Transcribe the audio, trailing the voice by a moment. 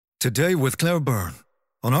Today with Claire Byrne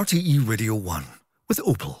on RTE Radio 1 with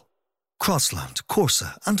Opel. Crossland,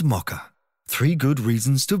 Corsa and Mocha. 3 good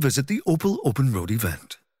reasons to visit the Opel Open Road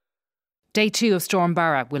event. Day 2 of Storm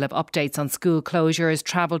Barra will have updates on school closures,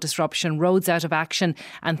 travel disruption, roads out of action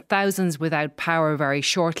and thousands without power very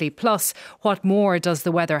shortly. Plus, what more does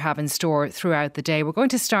the weather have in store throughout the day? We're going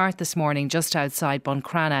to start this morning just outside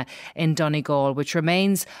Buncrana in Donegal, which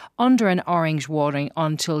remains under an orange warning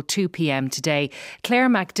until 2 p.m. today. Claire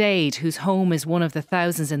McDaid, whose home is one of the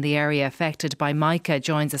thousands in the area affected by Mica,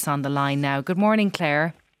 joins us on the line now. Good morning,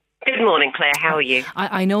 Claire. Good morning, Claire. How are you?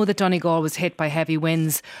 I know that Donegal was hit by heavy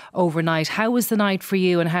winds overnight. How was the night for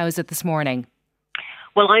you and how is it this morning?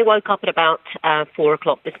 Well, I woke up at about 4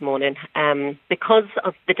 o'clock this morning. Because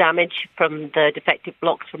of the damage from the defective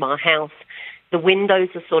blocks from our house, the windows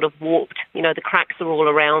are sort of warped. You know, the cracks are all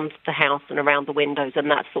around the house and around the windows,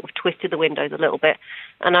 and that sort of twisted the windows a little bit.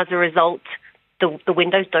 And as a result, the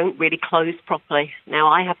windows don't really close properly. Now,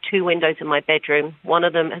 I have 2 windows in my bedroom. One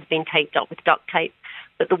of them has been taped up with duct tape.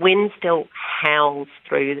 But the wind still howls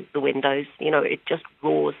through the windows. You know, it just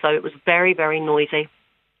roars. So it was very, very noisy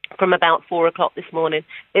from about 4 o'clock this morning.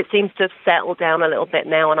 It seems to have settled down a little bit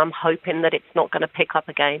now, and I'm hoping that it's not going to pick up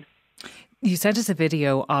again. You sent us a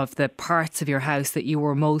video of the parts of your house that you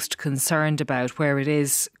were most concerned about, where it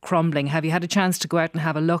is crumbling. Have you had a chance to go out and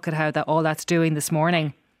have a look at how all that's doing this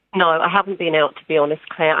morning? No, I haven't been out, to be honest,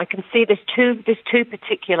 Claire. I can see there's two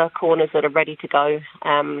particular corners that are ready to go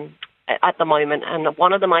at the moment, and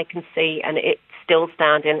one of them I can see and it's still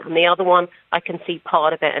standing, and the other one I can see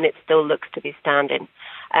part of it and it still looks to be standing.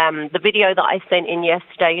 The video that I sent in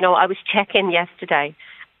yesterday, you know, I was checking yesterday,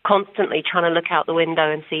 constantly trying to look out the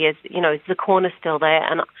window and see, is the corner still there?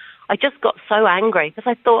 And I just got so angry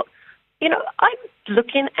because I thought, you know, I'm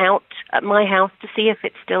looking out at my house to see if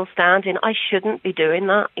it's still standing. I shouldn't be doing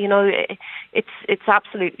that. You know, it's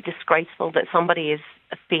absolutely disgraceful that somebody is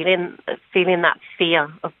feeling that fear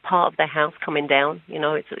of part of their house coming down. You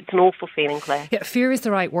know, it's an awful feeling, Claire. Yeah, fear is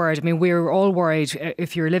the right word. I mean, we were all worried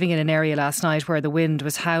if you were living in an area last night where the wind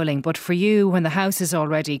was howling. But for you, when the house is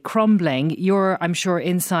already crumbling, you're, I'm sure,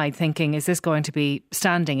 inside thinking, is this going to be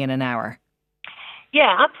standing in an hour?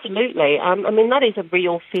 Yeah, absolutely. I mean, that is a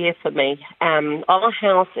real fear for me. Our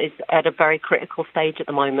house is at a very critical stage at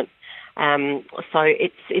the moment. So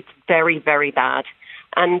it's very, very bad.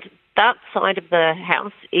 And that side of the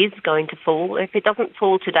house is going to fall. If it doesn't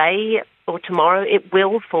fall today or tomorrow, it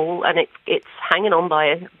will fall, and it's hanging on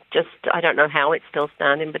by just, I don't know how it's still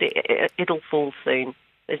standing, but it'll fall soon.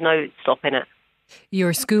 There's no stopping it.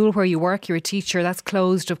 Your school where you work, you're a teacher, that's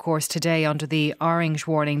closed, of course, today under the orange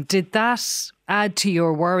warning. Did that add to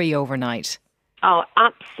your worry overnight? Oh,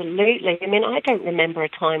 absolutely. I mean, I don't remember a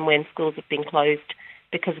time when schools have been closed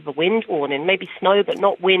because of a wind warning, maybe snow, but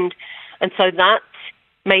not wind. And so that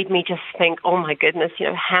made me just think, oh my goodness, you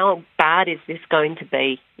know, how bad is this going to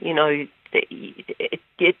be? You know,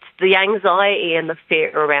 it's the anxiety and the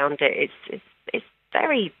fear around it. It's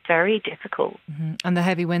very, very difficult. Mm-hmm. And the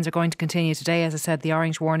heavy winds are going to continue today. As I said, the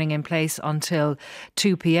orange warning in place until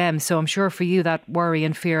 2 p.m. So I'm sure for you that worry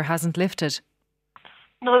and fear hasn't lifted.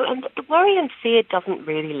 No, and the worry and fear doesn't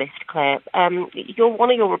really lift, Claire.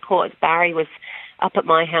 One of your reporters, Barry, was up at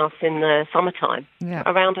my house in the summertime,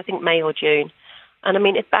 around, I think, May or June. And I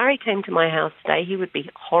mean, if Barry came to my house today, he would be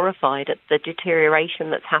horrified at the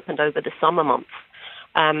deterioration that's happened over the summer months.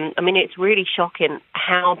 I mean, it's really shocking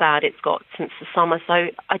how bad it's got since the summer. So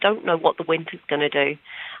I don't know what the winter's going to do.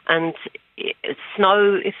 And if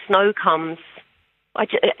snow comes,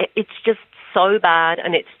 it's just so bad,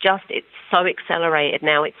 and it's so accelerated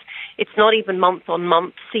now. It's not even month on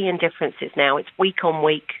month seeing differences now. It's week on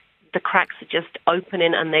week. The cracks are just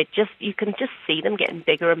opening, and you can just see them getting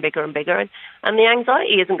bigger and bigger and bigger. And the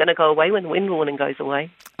anxiety isn't going to go away when the wind warning goes away.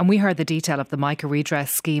 And we heard the detail of the Mica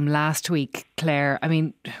redress scheme last week, Claire. I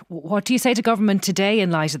mean, what do you say to government today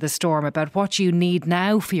in light of the storm about what you need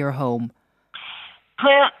now for your home?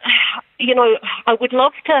 Claire, you know, I would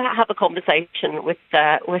love to have a conversation with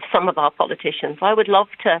some of our politicians. I would love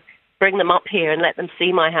to bring them up here and let them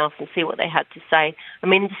see my house and see what they had to say. I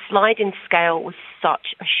mean, the sliding scale was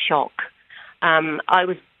such a shock. I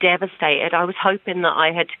was devastated. I was hoping that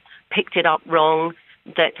I had picked it up wrong,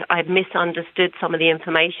 that I misunderstood some of the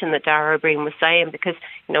information that Darragh O'Brien was saying, because,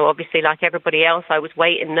 you know, obviously, like everybody else, I was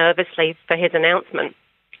waiting nervously for his announcement.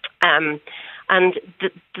 And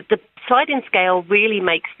the sliding scale really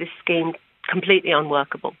makes this scheme completely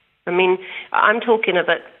unworkable. I mean, I'm talking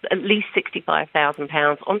about at least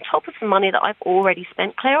 £65,000 on top of the money that I've already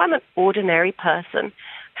spent. Claire, I'm an ordinary person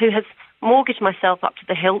who has mortgaged myself up to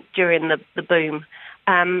the hilt during the boom.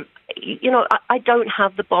 You know, I don't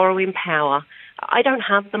have the borrowing power. I don't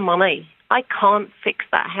have the money. I can't fix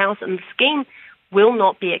that house, and the scheme will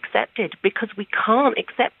not be accepted because we can't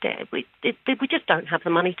accept it. We just don't have the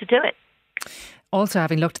money to do it. Also,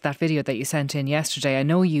 having looked at that video that you sent in yesterday, I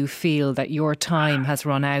know you feel that your time has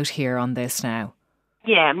run out here on this now.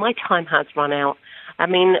 Yeah, my time has run out. I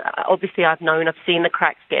mean, obviously I've seen the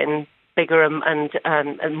cracks getting bigger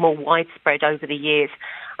and more widespread over the years.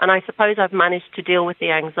 And I suppose I've managed to deal with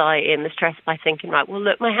the anxiety and the stress by thinking, right, well,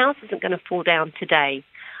 look, my house isn't going to fall down today.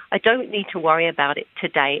 I don't need to worry about it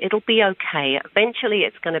today. It'll be okay. Eventually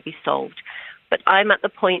it's going to be solved. But I'm at the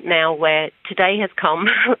point now where today has come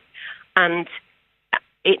and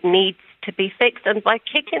it needs to be fixed. And by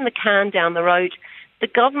kicking the can down the road,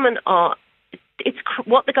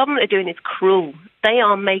 what the government are doing is cruel. They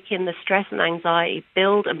are making the stress and anxiety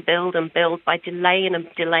build and build and build by delaying and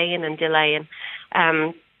delaying and delaying.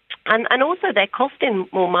 And also they're costing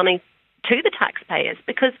more money to the taxpayers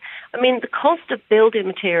because, I mean, the cost of building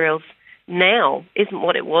materials now isn't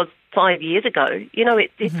what it was 5 years ago. You know,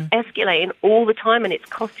 it's escalating all the time and it's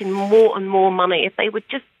costing more and more money. If they would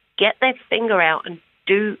just get their finger out and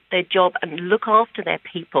do their job and look after their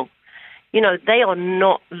people. You know, they are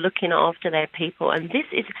not looking after their people. And this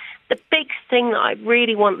is the big thing that I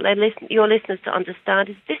really want your listeners to understand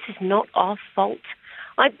is this is not our fault.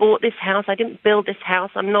 I bought this house. I didn't build this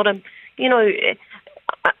house. I'm not a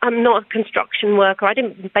construction worker. I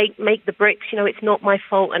didn't make the bricks. You know, it's not my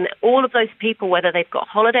fault. And all of those people, whether they've got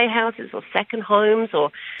holiday houses or second homes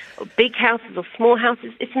or big houses or small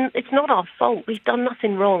houses, it's not our fault. We've done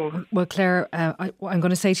nothing wrong. Well, Claire, I'm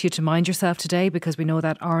going to say to you to mind yourself today because we know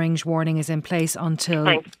that orange warning is in place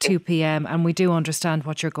until 2 p.m. and we do understand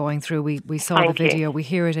what you're going through. We saw the video. We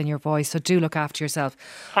hear it in your voice. So do look after yourself.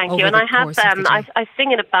 Thank you. And I have I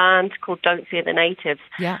sing in a band called Don't Fear the Natives.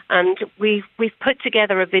 Yeah. And we've put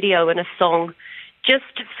together a video and a song just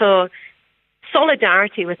for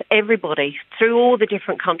solidarity with everybody through all the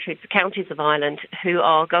different counties of Ireland who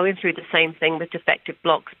are going through the same thing with defective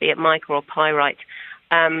blocks, be it mica or pyrite.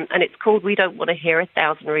 And it's called We Don't Want to Hear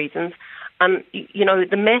 1,000 Reasons. And, you know,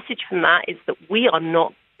 the message from that is that we are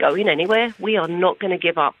not going anywhere. We are not going to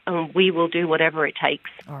give up and we will do whatever it takes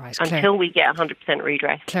until we get 100%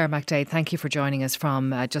 redress. Claire McDaid, thank you for joining us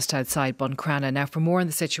from just outside Buncrana. Now, for more on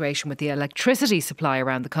the situation with the electricity supply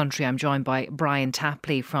around the country, I'm joined by Brian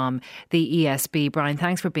Tapley from the ESB. Brian,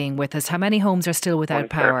 thanks for being with us. How many homes are still without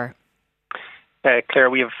power? Claire,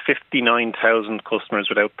 we have 59,000 customers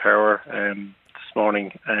without power this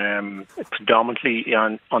morning, predominantly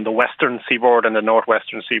on the western seaboard and the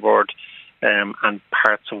northwestern seaboard. And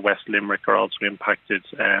parts of West Limerick are also impacted,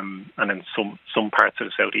 and in some parts of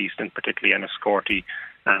the southeast, and particularly Enniscorthy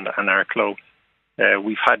and Carlow.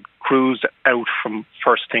 We've had crews out from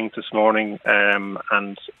first thing this morning,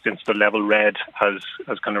 and since the level red has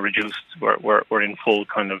kind of reduced, we're in full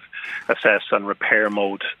kind of assess and repair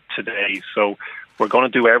mode today. So we're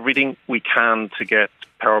going to do everything we can to get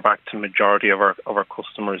power back to the majority of our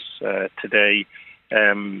customers today.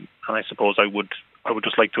 And I suppose I would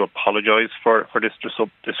just like to apologise for this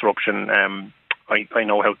disruption. I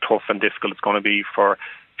know how tough and difficult it's going to be for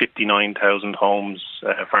 59,000 homes,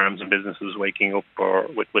 farms and businesses waking up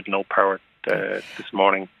with no power this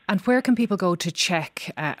morning. And where can people go to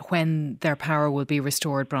check when their power will be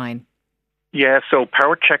restored, Brian? Yeah, so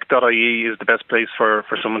powercheck.ie is the best place for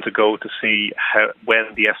someone to go to see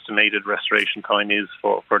when the estimated restoration time is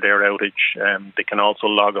for their outage. They can also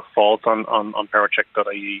log a fault on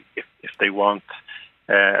powercheck.ie if they want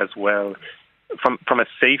as well. From a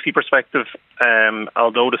safety perspective,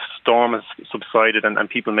 although the storm has subsided and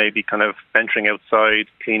people may be kind of venturing outside,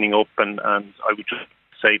 cleaning up, and I would just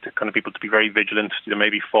say to kind of people to be very vigilant. There may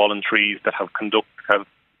be fallen trees that have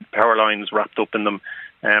power lines wrapped up in them.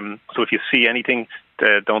 So if you see anything,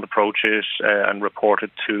 don't approach it and report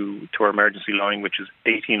it to our emergency line, which is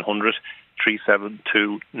 1800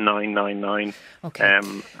 372 999. Okay.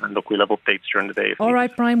 And look, we'll have updates during the day. All right,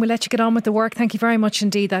 Brian, we'll let you get on with the work. Thank you very much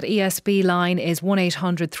indeed. That ESB line is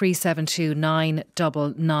 1800 372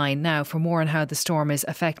 999. Now, for more on how the storm is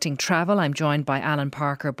affecting travel, I'm joined by Alan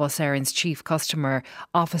Parker, Bus Éireann's Chief Customer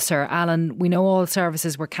Officer. Alan, we know all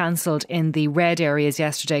services were cancelled in the red areas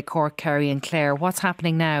yesterday, Cork, Kerry and Clare. What's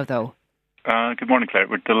happening now, though? Good morning, Claire.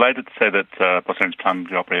 We're delighted to say that Bus Éireann's planning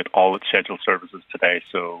to operate all its scheduled services today.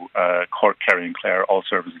 So Cork, Kerry and Clare, all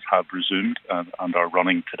services have resumed and are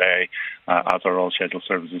running today, as are all scheduled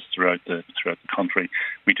services throughout the country.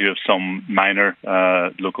 We do have some minor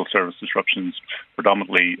local service disruptions,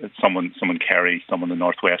 predominantly some in Kerry, some in the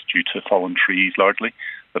northwest due to fallen trees largely.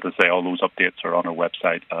 But as I say, all those updates are on our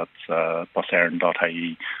website at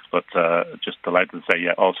busairn.ie. But just delighted to say,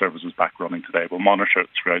 yeah, all services back running today. We'll monitor it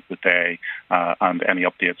throughout the day, and any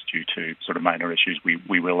updates due to sort of minor issues,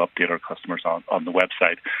 we will update our customers on the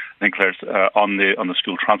website. I think, Claire's on the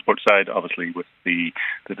school transport side, obviously with the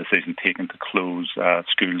decision taken to close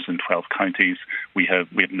schools in 12 counties, we have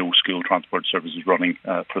no school transport services running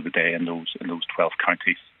for the day in those 12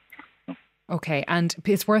 counties. Okay, and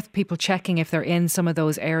it's worth people checking if they're in some of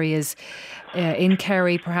those areas. In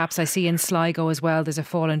Kerry, perhaps I see in Sligo as well, there's a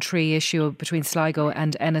fallen tree issue between Sligo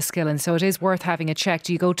and Enniskillen. So it is worth having a check.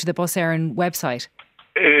 Do you go to the Bus Éireann website?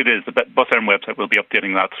 It is. The Bus Éireann website will be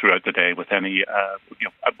updating that throughout the day with any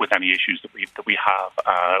issues that we have.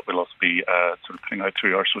 We'll also be sort of putting out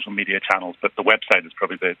through our social media channels. But the website is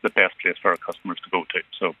probably the best place for our customers to go to.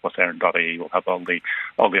 So busairn.ie will have all the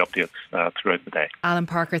updates throughout the day. Alan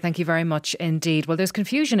Parker, thank you very much indeed. Well, there's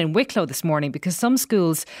confusion in Wicklow this morning because some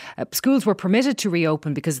schools were permitted to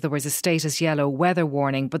reopen because there was a status yellow weather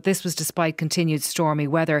warning. But this was despite continued stormy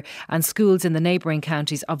weather, and schools in the neighbouring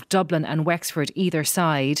counties of Dublin and Wexford either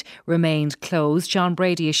side remained closed. John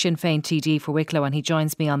Brady is Sinn Féin TD for Wicklow, and he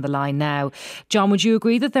joins me on the line now. John, would you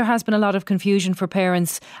agree that there has been a lot of confusion for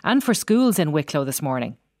parents and for schools in Wicklow this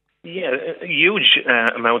morning? Yeah, a huge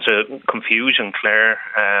amount of confusion, Claire,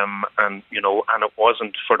 and it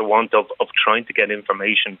wasn't for the want of trying to get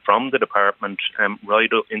information from the department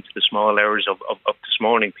right up into the small hours of this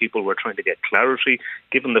morning. People were trying to get clarity,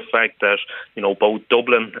 given the fact that both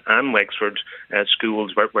Dublin and Wexford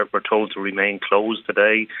schools were told to remain closed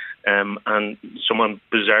today, and someone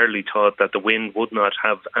bizarrely thought that the wind would not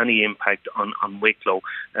have any impact on Wicklow.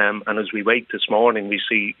 And as we wake this morning, we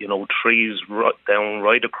see trees down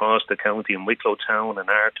right across the county in Wicklow town and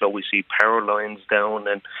Carlow. We see power lines down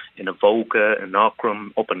in Avoca and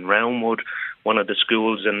Aughrim, up in Roundwood. One of the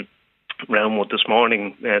schools in Roundwood this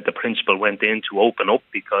morning, the principal went in to open up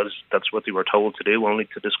because that's what they were told to do, only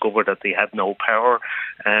to discover that they had no power.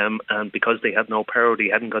 And because they had no power, they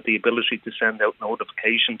hadn't got the ability to send out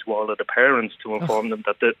notification to all of the parents to inform them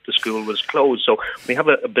that the school was closed. So we have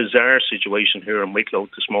a bizarre situation here in Wicklow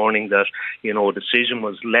this morning that, a decision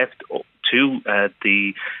was left up to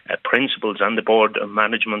the principals and the board of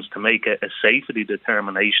managements to make a safety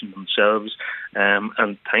determination themselves.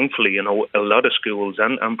 And thankfully, a lot of schools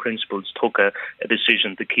and principals took a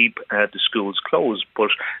decision to keep the schools closed.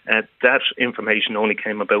 But that information only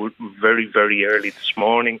came about very, very early this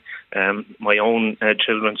morning. My own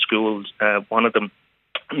children's schools, one of them,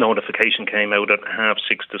 notification came out at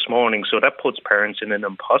 6:30 this morning, so that puts parents in an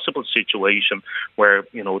impossible situation where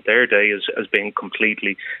their day has been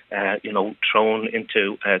completely thrown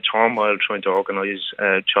into turmoil trying to organise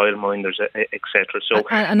childminders, etc. So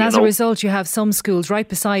and as a result, you have some schools right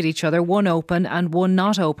beside each other, one open and one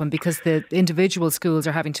not open, because the individual schools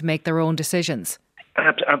are having to make their own decisions.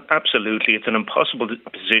 Absolutely. It's an impossible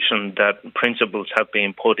position that principals have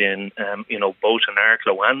been put in, both in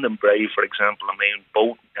Carlow and in Brady, for example. I mean,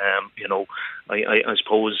 both, I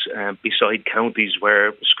suppose, beside counties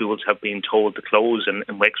where schools have been told to close,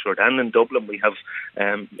 in Wexford and in Dublin. We have,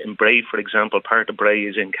 in Brady, for example, part of Brady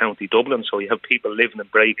is in County Dublin, so you have people living in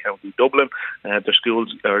Brady, County Dublin.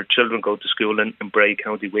 Their children go to school in Brady,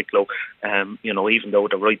 County Wicklow. Even though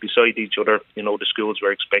they're right beside each other, the schools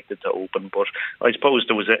were expected to open. But I suppose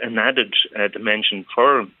there was an added dimension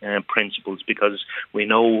for principals, because we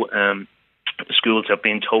know schools have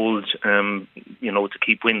been told, to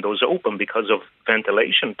keep windows open because of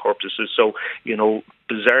ventilation purposes. So,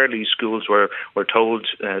 bizarrely, schools were told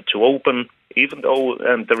to open, even though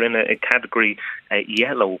they're in a category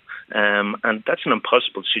yellow. And that's an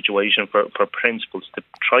impossible situation for principals to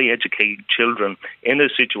try educate children in a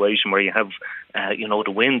situation where you have,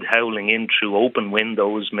 the wind howling in through open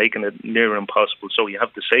windows, making it near impossible. So you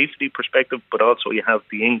have the safety perspective, but also you have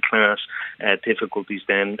the in-class difficulties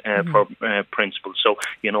then for principals. So,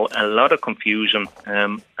 a lot of confusion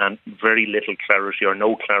and very little clarity, or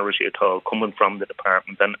no clarity at all, coming from the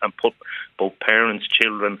department, and put both parents,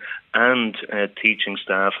 children and teaching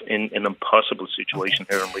staff in an impossible situation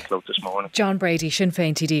here in Wicklow this morning. John Brady, Sinn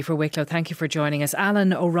Féin TD for Wicklow, thank you for joining us.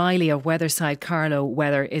 Alan O'Reilly of Weatherside Carlow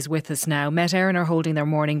Weather is with us now. Eireann are holding their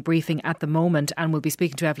morning briefing at the moment, and we'll be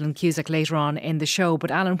speaking to Evelyn Cusack later on in the show.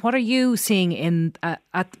 But Alan, what are you seeing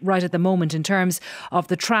right at the moment in terms of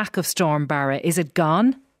the track of Storm Barra? Is it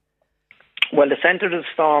gone? Well, the centre of the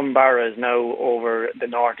Storm Barra is now over the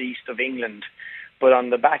northeast of England. But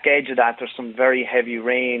on the back edge of that, there's some very heavy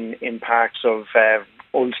rain in parts of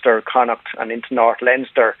Ulster, Connacht and into North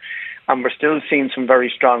Leinster. And we're still seeing some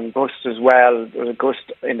very strong gusts as well. There was a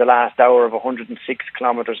gust in the last hour of 106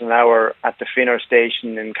 kilometres an hour at the Finner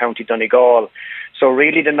station in County Donegal. So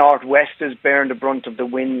really the northwest is bearing the brunt of the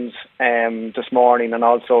winds this morning, and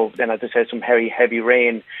also then, as I said, some heavy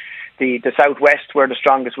rain. The southwest, where the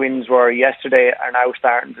strongest winds were yesterday, are now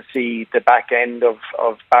starting to see the back end of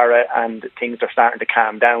Barra, and things are starting to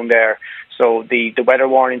calm down there. So the weather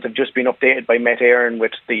warnings have just been updated by Eireann,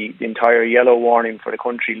 with the entire yellow warning for the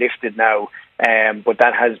country lifted now. But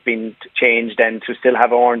that has been changed then to still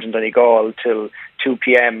have orange in Donegal till 2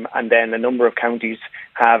 p.m, and then a number of counties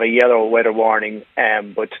have a yellow weather warning.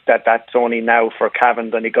 But that's only now for Cavan,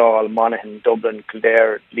 Donegal, Monaghan, Dublin,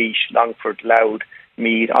 Kildare, Laois, Longford, Louth,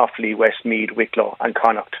 Meath, Offaly, Westmeath, Wicklow and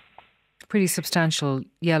Connacht. Pretty substantial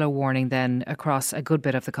yellow warning then across a good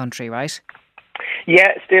bit of the country, right? Yeah,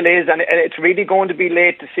 it still is, and it's really going to be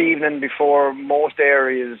late this evening before most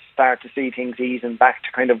areas start to see things easing back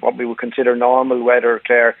to kind of what we would consider normal weather,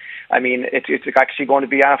 Claire. I mean, it's actually going to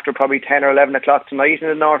be after probably 10 or 11 o'clock tonight in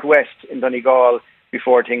the northwest in Donegal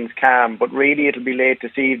before things calm, but really it'll be late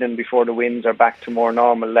this evening before the winds are back to more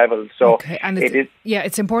normal levels. So okay. And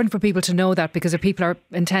it's important for people to know that, because if people are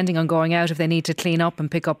intending on going out, if they need to clean up and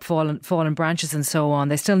pick up fallen branches and so on,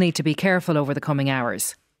 they still need to be careful over the coming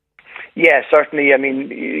hours. Yeah, certainly. I mean,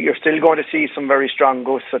 you're still going to see some very strong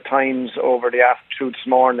gusts at times over through this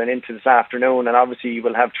morning and into this afternoon, and obviously you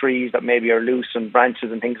will have trees that maybe are loose and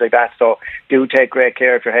branches and things like that, so do take great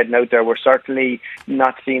care if you're heading out there. We're certainly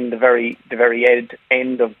not seeing the very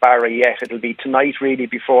end of Barra yet. It'll be tonight really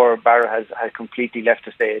before Barra has completely left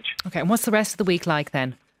the stage. Okay, and what's the rest of the week like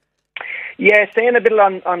then? Yeah, staying a bit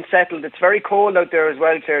unsettled. It's very cold out there as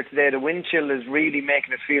well, Claire, today. The wind chill is really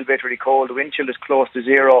making it feel bitterly cold. The wind chill is close to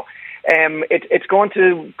zero. It's going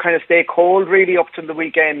to kind of stay cold really up to the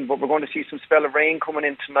weekend, but we're going to see some spell of rain coming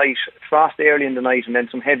in tonight, frost early in the night, and then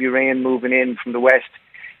some heavy rain moving in from the west.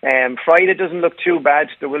 Friday doesn't look too bad.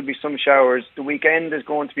 There will be some showers. The weekend is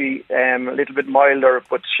going to be a little bit milder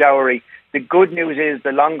but showery. The good news is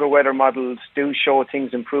the longer weather models do show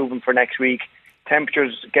things improving for next week.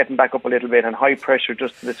 Temperatures getting back up a little bit, and high pressure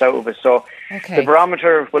just to the south of us. So the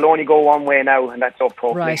barometer will only go one way now, and that's up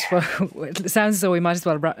hopefully. Right, well, it sounds as though we might as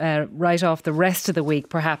well write off the rest of the week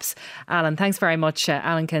perhaps. Alan, thanks very much.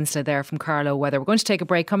 Alan Kinsley there from Carlow Weather. We're going to take a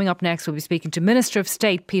break. Coming up next, we'll be speaking to Minister of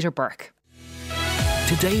State Peter Burke.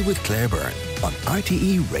 Today with Claire Byrne on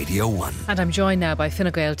RTE Radio 1. And I'm joined now by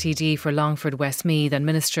Fine Gael TD for Longford Westmeath and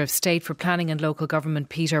Minister of State for Planning and Local Government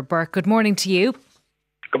Peter Burke. Good morning to you.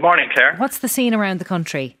 Good morning, Claire. What's the scene around the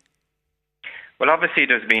country? Well, obviously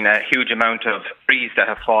there's been a huge amount of trees that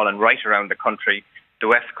have fallen right around the country. The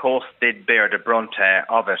West Coast did bear the brunt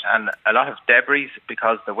of it, and a lot of debris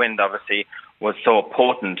because the wind obviously was so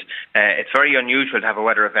potent. It's very unusual to have a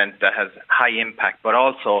weather event that has high impact, but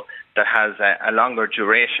also that has a longer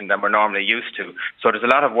duration than we're normally used to. So there's a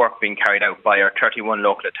lot of work being carried out by our 31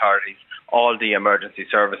 local authorities, all the emergency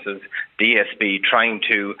services, the ESB, trying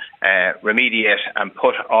to remediate and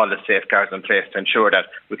put all the safeguards in place to ensure that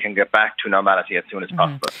we can get back to normality as soon as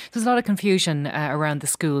possible. There's a lot of confusion around the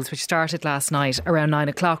schools, which started last night around 9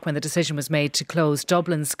 o'clock when the decision was made to close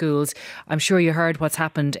Dublin schools. I'm sure you heard what's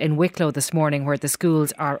happened in Wicklow this morning, where the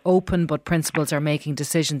schools are open but principals are making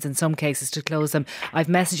decisions in some cases to close them. I've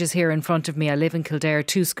messages here in front of me. I live in Kildare,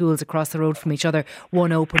 2 schools across the road from each other,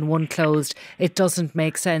 one open, one closed. It doesn't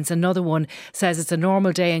make sense. Another one says it's a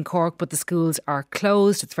normal day in Cork but the schools are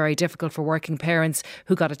closed. It's very difficult for working parents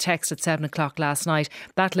who got a text at 7 o'clock last night.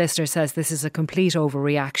 That listener says this is a complete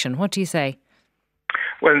overreaction. What do you say?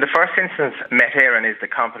 Well, in the first instance, Eireann is the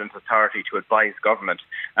competent authority to advise government,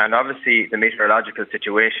 and obviously the meteorological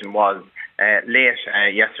situation was late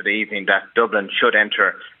yesterday evening that Dublin should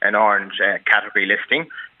enter an orange category listing,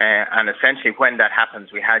 and essentially when that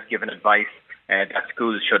happens we had given advice that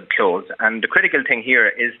schools should close. And the critical thing here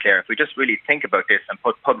is, Claire, if we just really think about this and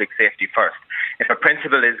put public safety first, if a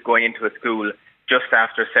principal is going into a school just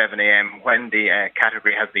after 7 a.m. when the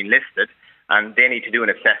category has been listed, and they need to do an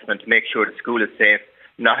assessment to make sure the school is safe,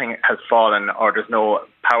 nothing has fallen or there's no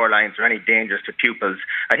power lines or any dangers to pupils,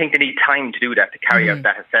 I think they need time to do that, to carry out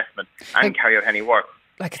that assessment and carry out any work.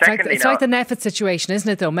 It's like the Neffet situation, isn't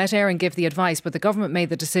it though? Eireann gave the advice, but the government made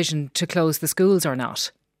the decision to close the schools or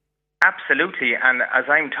not? Absolutely, and as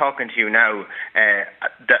I'm talking to you now,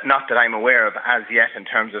 not that I'm aware of as yet in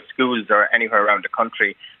terms of schools or anywhere around the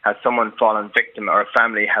country, has someone fallen victim or a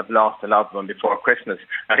family have lost a loved one before Christmas.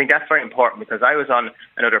 I think that's very important, because I was on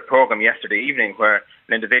another programme yesterday evening where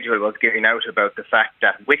an individual was giving out about the fact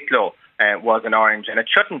that Wicklow was an orange and it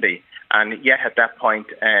shouldn't be, and yet at that point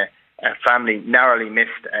a family narrowly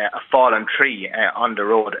missed a fallen tree on the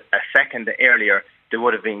road a second earlier they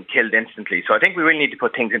would have been killed instantly. So I think we really need to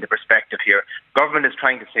put things into perspective here. Government is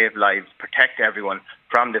trying to save lives, protect everyone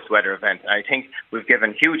from this weather event. And I think we've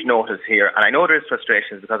given huge notice here. And I know there's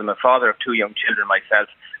frustrations because I'm a father of 2 young children myself.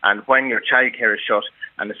 And when your childcare is shut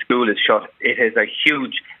and the school is shut, it is a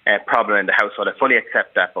huge problem in the household. I fully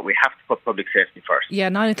accept that, but we have to put public safety first. Yeah,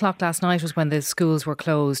 9 o'clock last night was when the schools were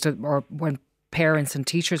closed, or when parents and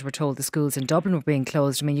teachers were told the schools in Dublin were being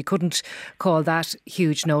closed. I mean, you couldn't call that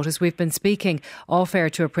huge notice. We've been speaking off-air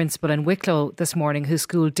to a principal in Wicklow this morning whose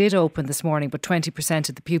school did open this morning, but 20%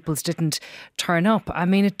 of the pupils didn't turn up. I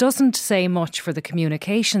mean, it doesn't say much for the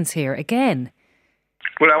communications here again.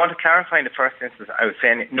 Well, I want to clarify in the first instance, I was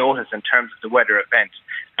saying notice in terms of the weather event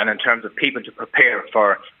and in terms of people to prepare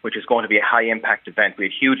for, which is going to be a high impact event. We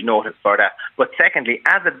had huge notice for that. But secondly,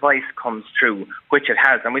 as advice comes through, which it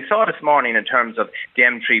has, and we saw this morning in terms of the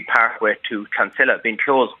M3 Parkway to Clonsilla being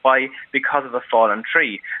closed. Why? Because of a fallen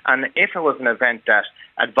tree. And if it was an event that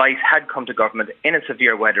advice had come to government in a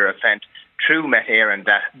severe weather event through Eireann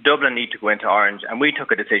that Dublin need to go into orange, and we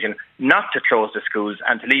took a decision not to close the schools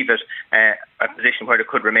and to leave it a position where they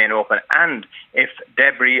could remain open. And if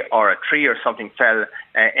debris or a tree or something fell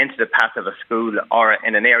into the path of a school or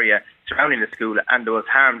in an area surrounding the school and there was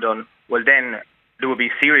harm done, well then there would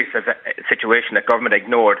be serious situation that government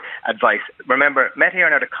ignored advice. Remember,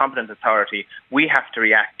 Eireann are the competent authority. We have to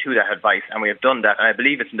react to that advice, and we have done that, and I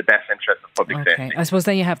believe it's in the best interest of public safety. I suppose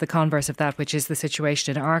then you have the converse of that, which is the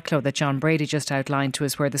situation in Carlow that John Brady just outlined to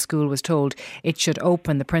us, where the school was told it should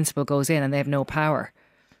open, the principal goes in and they have no power.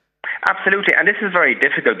 Absolutely, and this is very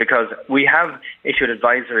difficult because we have issued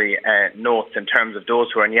advisory notes in terms of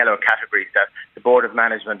those who are in yellow categories that the Board of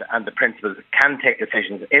Management and the principals can take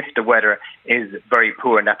decisions if the weather is very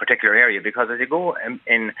poor in that particular area, because as you go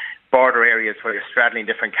in border areas where you're straddling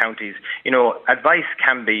different counties, you know, advice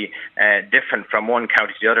can be different from one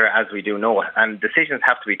county to the other, as we do know, and decisions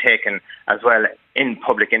have to be taken as well in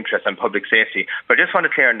public interest and public safety. But I just want to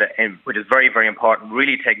clear, which is very, very important,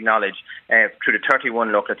 really to acknowledge through the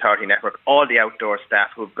 31 local authority network, all the outdoor staff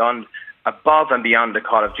who have gone above and beyond the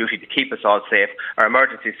call of duty to keep us all safe. Our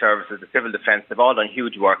emergency services, the civil defence, they've all done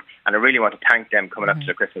huge work, and I really want to thank them coming up to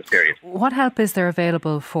the Christmas period. What help is there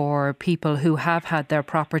available for people who have had their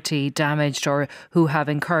property damaged or who have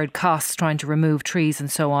incurred costs trying to remove trees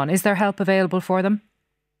and so on? Is there help available for them?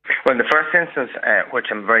 Well, in the first instance, which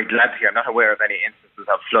I'm very glad to hear, I'm not aware of any instances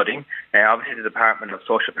of flooding. Obviously, the Department of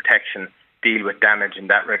Social Protection deal with damage in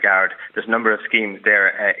that regard. There's a number of schemes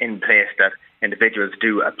there in place that individuals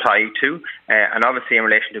do apply to. And obviously, in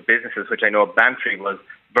relation to businesses, which I know Bantry was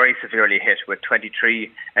very severely hit with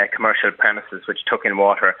 23 commercial premises which took in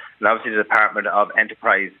water. And obviously, the Department of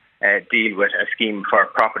Enterprise deal with a scheme for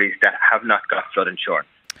properties that have not got flood insurance.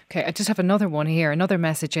 Okay, I just have another one here, another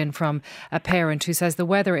message in from a parent who says the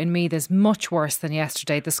weather in Meath is much worse than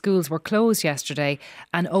yesterday. The schools were closed yesterday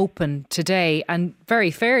and open today. And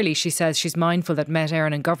very fairly, she says she's mindful that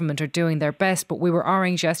Eireann and government are doing their best, but we were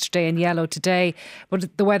orange yesterday and yellow today.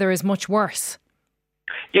 But the weather is much worse.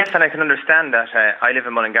 Yes, and I can understand that. I live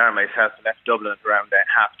in Mullingar myself. I left Dublin at around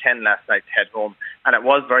 10:30 last night to head home. And it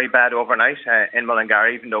was very bad overnight in Mullingar,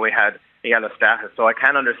 even though we had a yellow status. So I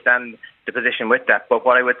can understand the position with that. But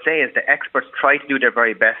what I would say is the experts try to do their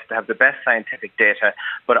very best to have the best scientific data.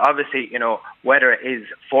 But obviously, you know, weather is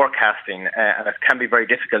forecasting and it can be very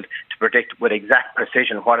difficult to predict with exact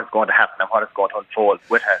precision what is going to happen and what is going to unfold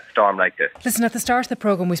with a storm like this. Listen, at the start of the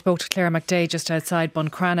programme we spoke to Claire McDaid just outside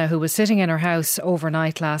Buncrana, who was sitting in her house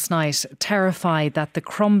overnight last night, terrified that the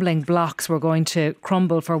crumbling blocks were going to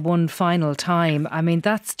crumble for one final time. I mean,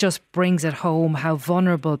 that just brings it home how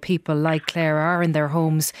vulnerable people like Claire are in their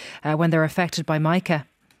homes when they're affected by Mica.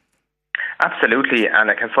 Absolutely,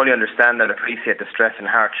 and I can fully understand and appreciate the stress and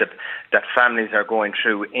hardship that families are going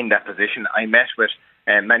through in that position. I met with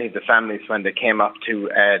many of the families when they came up to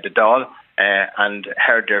the Dáil and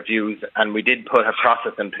heard their views, and we did put a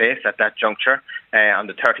process in place at that juncture. On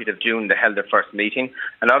the 30th of June they held their first meeting,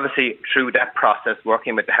 and obviously through that process,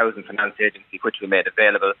 working with the Housing Finance Agency, which we made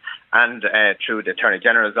available, and through the Attorney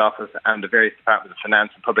General's Office and the various Departments of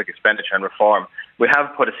Finance and Public Expenditure and Reform, we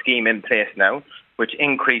have put a scheme in place now which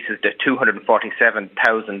increases the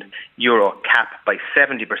 €247,000 cap by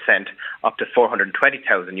 70% up to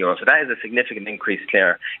 €420,000. So that is a significant increase,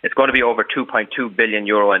 Claire. It's going to be over €2.2 billion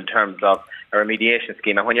in terms of a remediation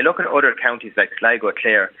scheme. And when you look at other counties like Sligo,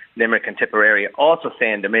 Clare, Limerick and Tipperary, also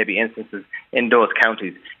saying there may be instances in those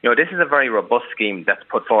counties, you know, this is a very robust scheme that's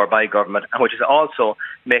put forward by government, and which is also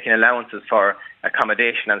making allowances for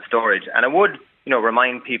accommodation and storage. And I would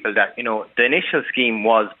remind people that, the initial scheme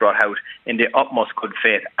was brought out in the utmost good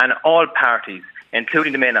faith, and all parties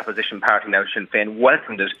including the main opposition party now, Sinn Fein,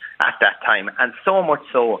 welcomed it at that time, and so much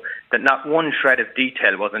so that not one shred of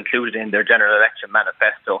detail was included in their general election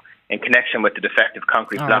manifesto in connection with the defective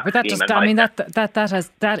concrete block but that scheme.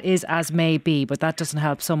 that is as may be, but that doesn't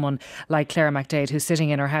help someone like Claire McDaid, who's sitting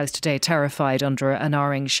in her house today terrified under an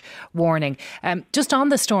orange warning. Just on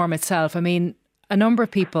the storm itself, I mean, a number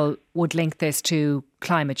of people would link this to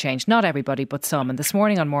climate change. Not everybody, but some. And this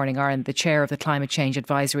morning on Morning Ireland, the chair of the Climate Change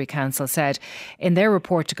Advisory Council said in their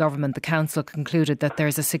report to government, the council concluded that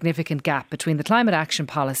there's a significant gap between the climate action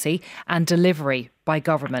policy and delivery by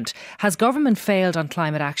government. Has government failed on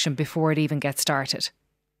climate action before it even gets started?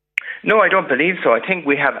 No, I don't believe so. I think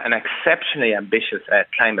we have an exceptionally ambitious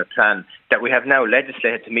climate plan that we have now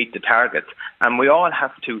legislated to meet the targets, and we all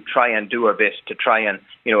have to try and do our bit to try and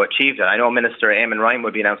achieve that. I know Minister Eireann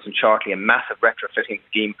will be announcing shortly a massive retrofitting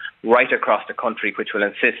scheme right across the country, which will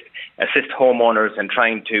assist homeowners in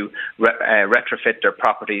trying to retrofit their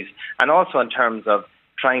properties, and also in terms of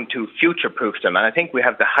trying to future-proof them. And I think we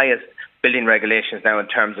have the highest building regulations now in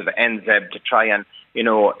terms of NZEB to try and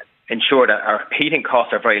ensure that our heating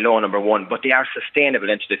costs are very low, number one, but they are sustainable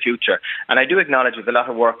into the future. And I do acknowledge there's a lot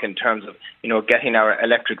of work in terms of, getting our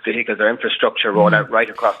electric vehicles, our infrastructure rolled out right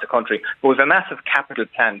across the country. But we have a massive capital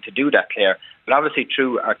plan to do that, Claire. But obviously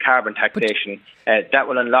through our carbon taxation, that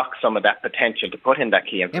will unlock some of that potential to put in that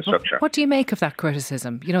key infrastructure. What do you make of that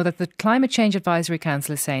criticism? That the Climate Change Advisory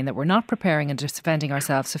Council is saying that we're not preparing and defending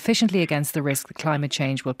ourselves sufficiently against the risk that climate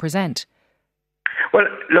change will present. Well,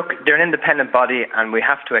 look, they're an independent body, and we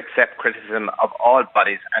have to accept criticism of all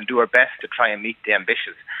bodies and do our best to try and meet the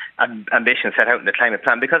ambition set out in the climate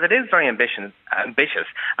plan, because it is very ambitious.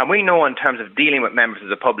 And we know in terms of dealing with members of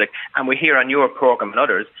the public, and we hear on your programme and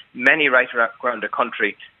others, many right around the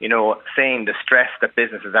country, saying the stress that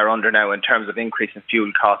businesses are under now in terms of increase in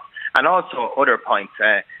fuel costs, and also other points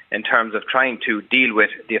in terms of trying to deal with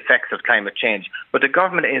the effects of climate change. But the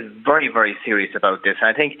government is very, very serious about this. And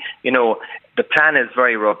I think, the plan is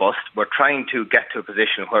very robust. We're trying to get to a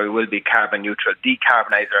position where we will be carbon neutral,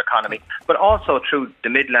 decarbonise our economy, but also through the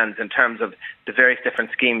Midlands in terms of the various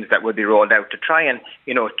different schemes that will be rolled out to try and,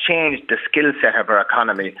 change the skill set of our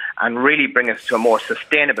economy and really bring us to a more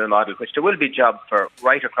sustainable model, which there will be jobs for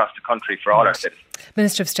right across the country for all our citizens.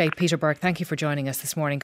 Minister of State Peter Burke, thank you for joining us this morning.